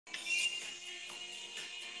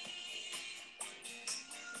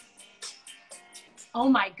Oh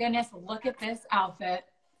my goodness, look at this outfit.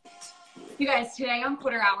 You guys, today on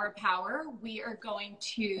Quarter Hour Power, we are going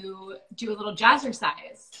to do a little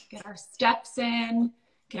jazzercise. Get our steps in,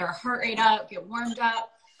 get our heart rate up, get warmed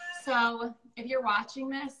up. So if you're watching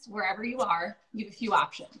this, wherever you are, you have a few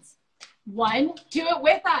options. 1, do it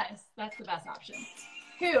with us. That's the best option.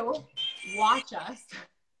 2, watch us.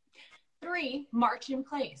 3, march in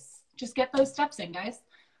place. Just get those steps in, guys.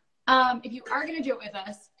 If you are going to do it with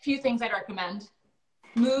us, a few things I'd recommend.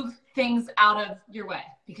 Move things out of your way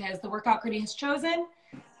because the workout Gritty has chosen,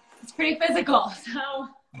 it's pretty physical. So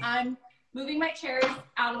I'm moving my chairs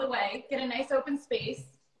out of the way, get a nice open space,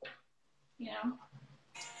 you know.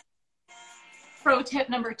 Pro tip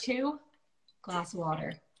number 2, glass of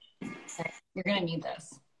water. Okay. You're going to need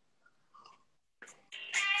this.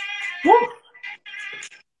 Woo!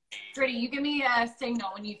 Gritty, you give me a signal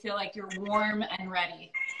when you feel like you're warm and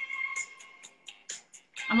ready.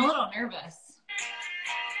 I'm a little nervous.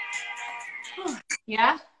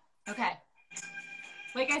 Yeah? Okay.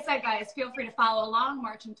 Like I said, guys, feel free to follow along,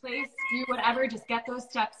 march in place, do whatever, just get those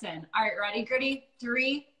steps in. All right, ready, Gritty?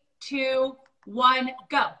 3, 2, 1,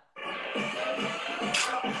 go. Now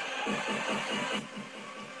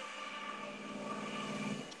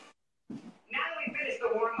that we've finished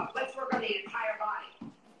the warm-up, let's work on the entire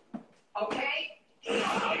body. Okay?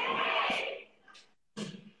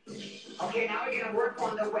 Okay, now we're going to work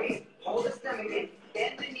on the waist. Hold the stomach in.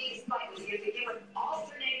 Bend the knees slightly. You're begin with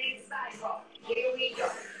alternating side roll. Here we go.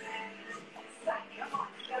 Side, come on.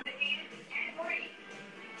 Stomach in and breathe.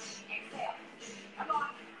 Exhale. Come on.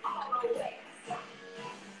 All the way.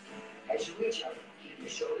 As you reach up, keep your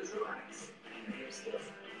shoulders relaxed and your hips still.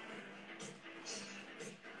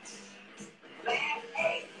 Last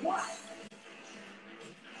 8. 1,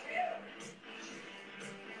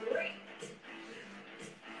 2, 3,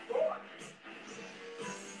 4,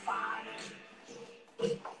 5.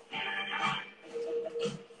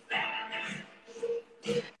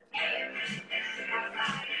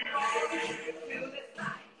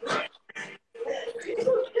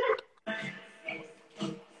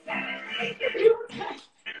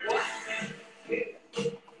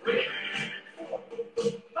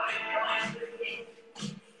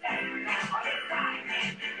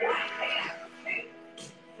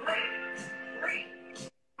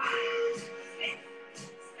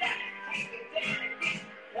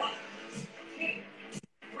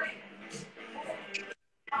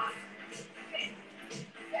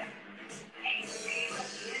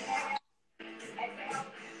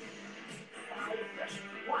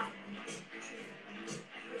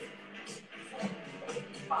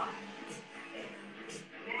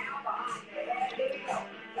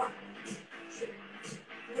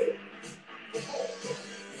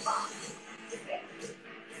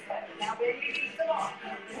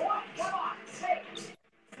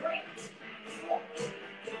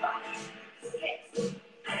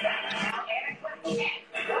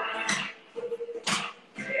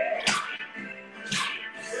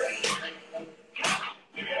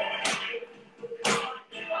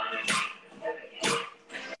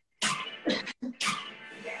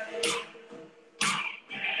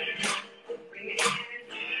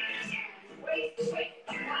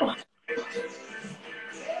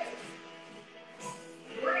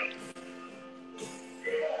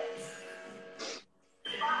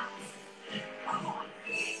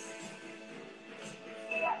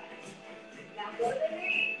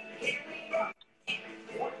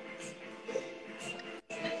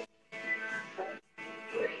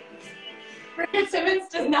 Simmons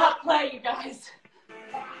does not play, you guys.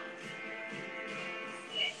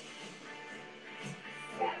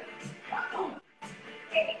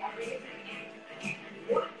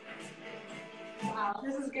 Wow,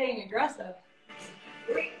 this is getting aggressive.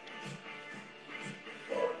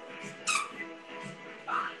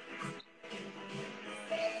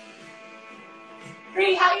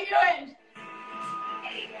 Bree, how you doing?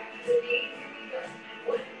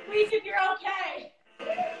 Please, if you're okay.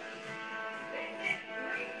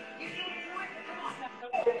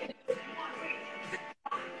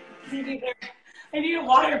 I need a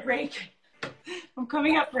water break. I'm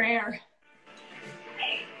coming up for air.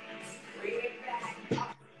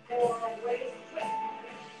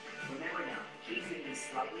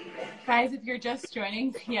 Guys, if you're just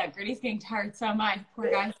joining, yeah, Gritty's getting tired, so am I. Poor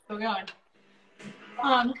guy's still going.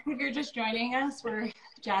 If you're just joining us, we're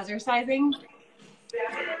jazzercising,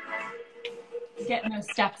 getting those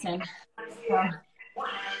steps in. So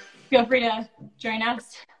feel free to join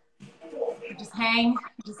us. Just hang,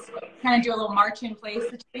 just kind of do a little march in place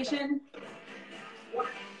situation.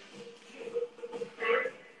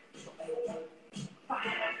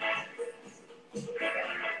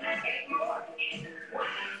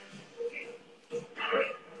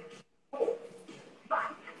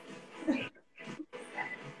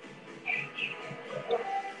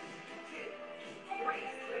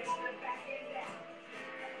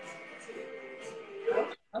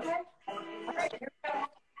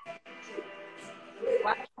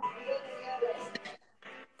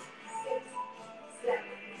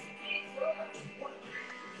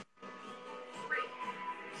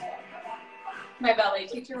 My ballet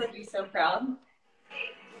teacher would be so proud. Now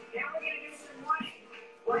we're going to do some running.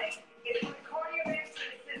 Running is for the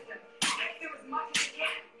cardiovascular system. Let's do as much as you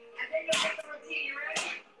can. And then you'll get the routine. You ready?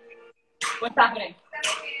 What's happening?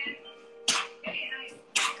 Settle in. Give me a nice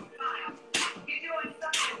smile. You're doing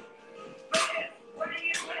something. Look at this. Running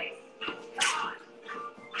in place. Come on.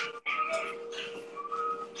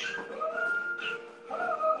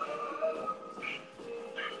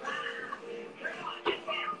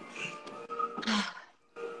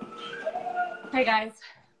 Hey guys.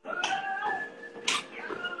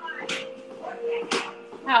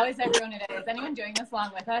 How is everyone today? Is anyone doing this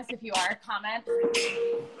along with us? If you are, comment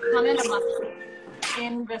a muscle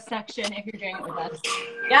in the section if you're doing it with us.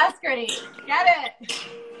 Yes, Gertie, get it.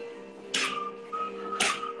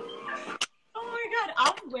 Oh my God,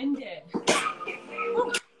 I'm winded.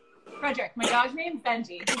 Whew. Frederick, my dog's name's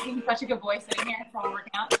Benji. He's being such a good boy sitting here while we're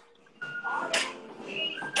working out.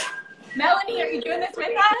 Melanie, are you doing this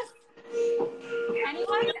with us?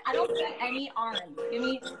 Anyone? I don't see any arms. Give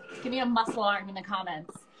me a muscle arm in the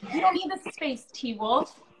comments. You don't need the space,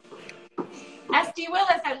 T-Wolf. SD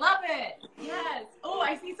Willis, I love it. Yes. Oh,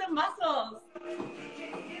 I see some muscles.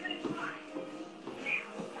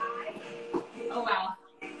 Oh, wow.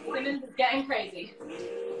 Simmons is getting crazy.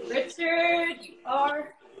 Richard, you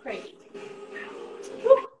are crazy.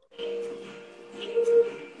 Woo.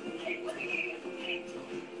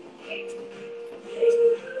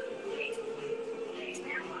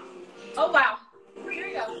 Oh, wow. Here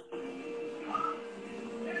we go.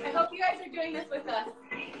 I hope you guys are doing this with us.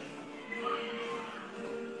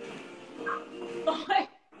 Oh my.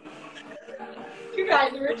 You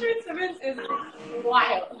guys, Richard Simmons is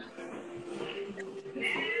wild.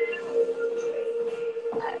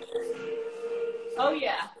 Oh,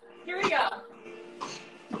 yeah. Here we go.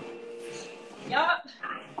 Yup.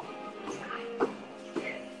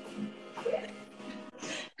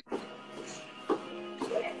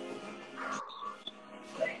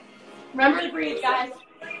 Remember to breathe, guys.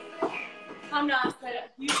 I'm not,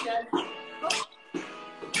 but you should. Oh.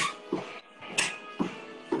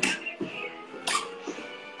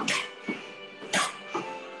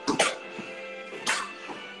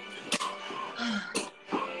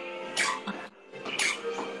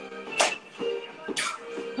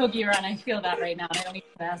 Hoagie run, I feel that right now. I don't even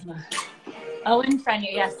have asthma. Owen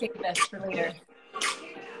Frenya, yes, save this for later.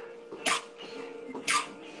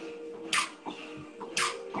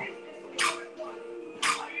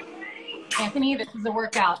 Anthony, this is a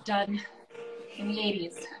workout done in the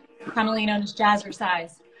 80s, commonly known as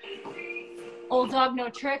jazzercise. Old dog, no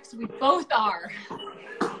tricks. We both are.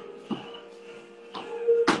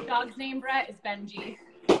 Dog's name, Brett, is Benji.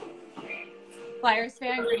 Flyers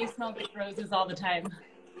fan, Gritty smells like roses all the time.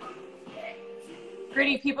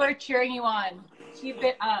 Gritty, people are cheering you on. Keep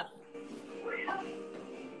it up.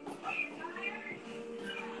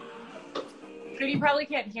 Gritty probably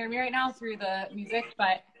can't hear me right now through the music,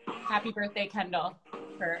 but happy birthday, Kendall,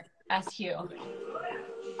 for SU.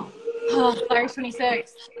 Oh, Flyers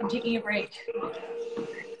 26. I'm taking a break.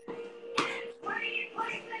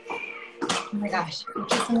 Oh my gosh,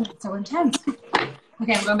 it's so intense.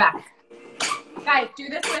 Okay, I'm going back. Guys, do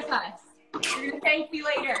this with us. You're gonna thank me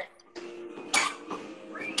later.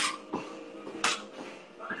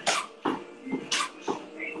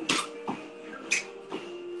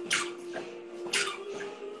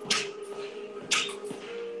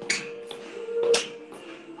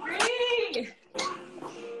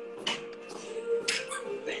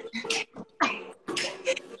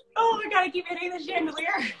 Oh, I gotta keep hitting the chandelier.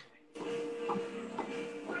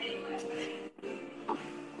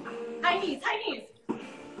 High knees, high knees.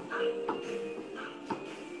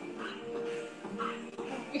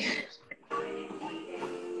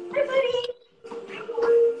 Hi, buddy.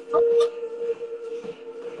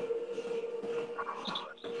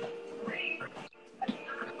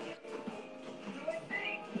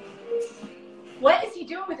 What is he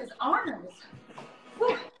doing with his arms?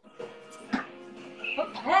 Whew.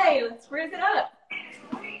 Okay, let's raise it up.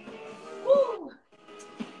 Woo.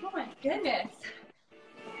 Oh my goodness.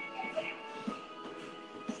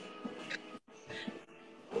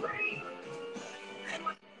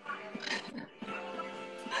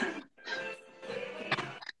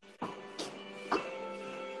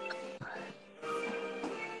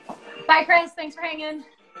 Bye, Chris. Thanks for hanging.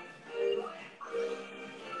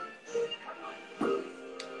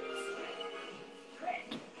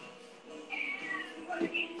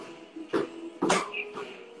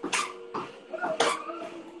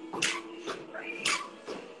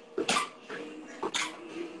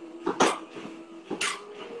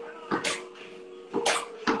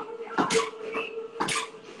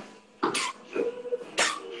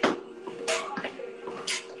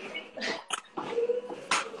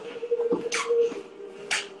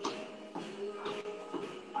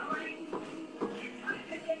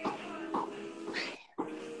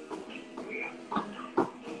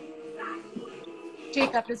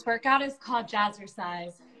 shake up. This workout is called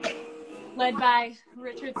Jazzercise, led by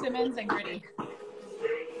Richard Simmons and Gritty.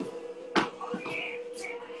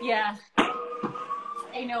 Yeah.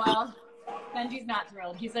 Hey, Noel. Benji's not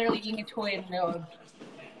thrilled. He's literally eating a toy in the middle of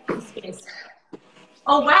his space.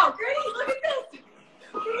 Oh, wow. Gritty, look at this.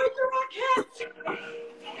 You're like the Rockettes.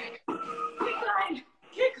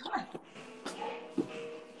 Kick on.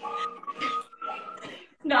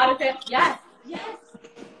 Not a fan. Yes. Yes.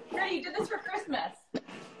 Gritty, you did this for Christmas.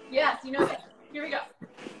 Yes, you know that. Here we go.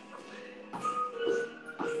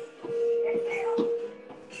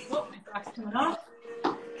 Oh, my sock's coming off.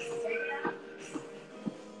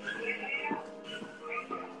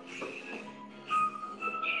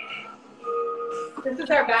 This is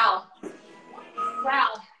our bow. Wow.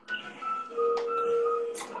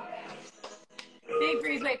 Big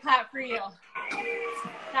breezeway clap for you.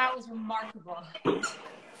 That was remarkable.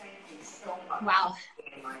 Wow.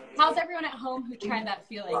 How's everyone at home who tried that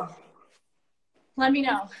feeling? Let me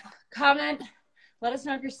know. Comment. Let us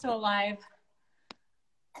know if you're still alive.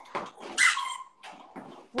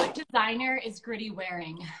 What designer is Gritty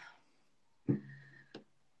wearing?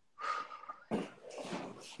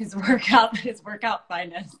 His workout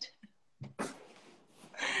finest.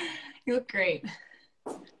 You look great.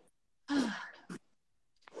 So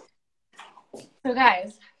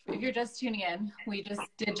guys, if you're just tuning in, we just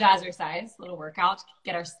did Jazzercise, little workout to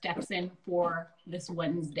get our steps in for this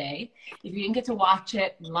Wednesday. If you didn't get to watch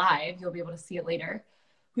it live, you'll be able to see it later.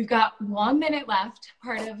 We've got 1 minute left,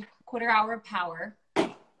 part of quarter hour of power.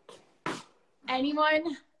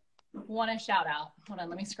 Anyone want to shout out? Hold on,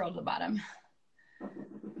 let me scroll to the bottom.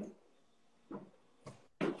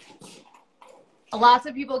 Lots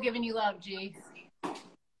of people giving you love, G.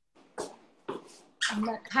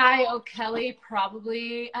 Makai O'Kelly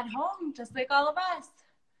probably at home, just like all of us.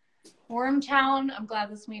 Wormtown, I'm glad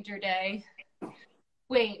this made your day.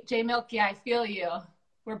 Wait, J Milky, I feel you.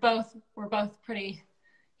 We're both pretty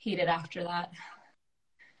heated after that.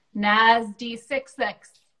 NASD66.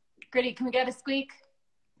 Gritty, can we get a squeak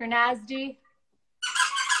for NASD?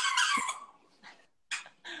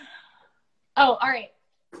 Oh, all right.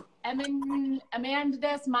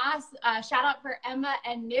 Amanda's Mas, shout out for Emma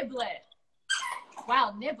and Niblet.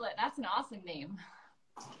 Wow, Niblet, that's an awesome name.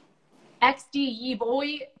 XD Ye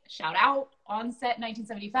Boy, shout out. Onset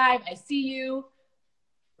 1975, I see you.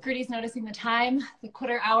 Gritty's noticing the time. The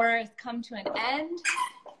quarter hour has come to an end.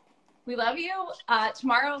 We love you.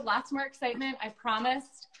 Tomorrow, lots more excitement, I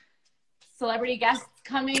promised. Celebrity guests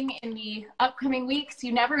coming in the upcoming weeks.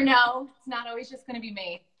 You never know. It's not always just going to be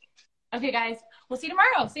me. Okay, guys, we'll see you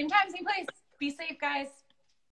tomorrow. Same time, same place. Be safe, guys.